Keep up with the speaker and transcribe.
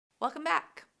Welcome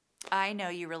back. I know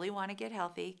you really want to get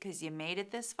healthy because you made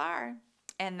it this far,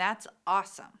 and that's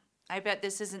awesome. I bet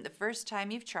this isn't the first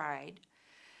time you've tried.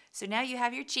 So now you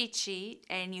have your cheat sheet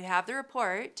and you have the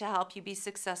report to help you be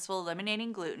successful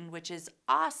eliminating gluten, which is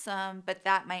awesome, but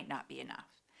that might not be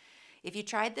enough. If you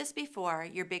tried this before,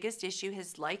 your biggest issue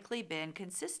has likely been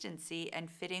consistency and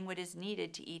fitting what is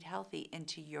needed to eat healthy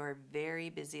into your very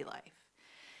busy life.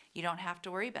 You don't have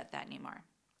to worry about that anymore.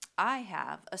 I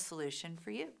have a solution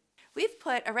for you. We've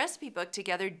put a recipe book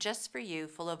together just for you,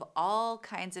 full of all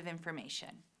kinds of information.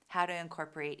 How to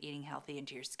incorporate eating healthy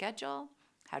into your schedule,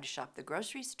 how to shop the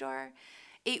grocery store,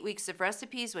 8 weeks of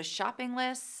recipes with shopping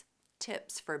lists,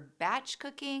 tips for batch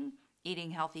cooking,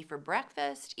 eating healthy for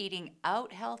breakfast, eating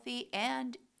out healthy,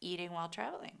 and eating while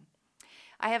traveling.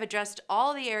 I have addressed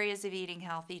all the areas of eating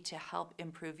healthy to help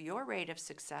improve your rate of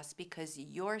success because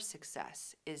your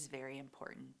success is very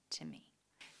important to me.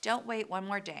 Don't wait one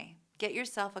more day. Get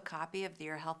yourself a copy of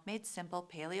Your Health Made Simple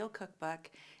Paleo Cookbook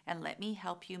and let me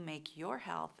help you make your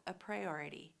health a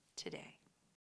priority today.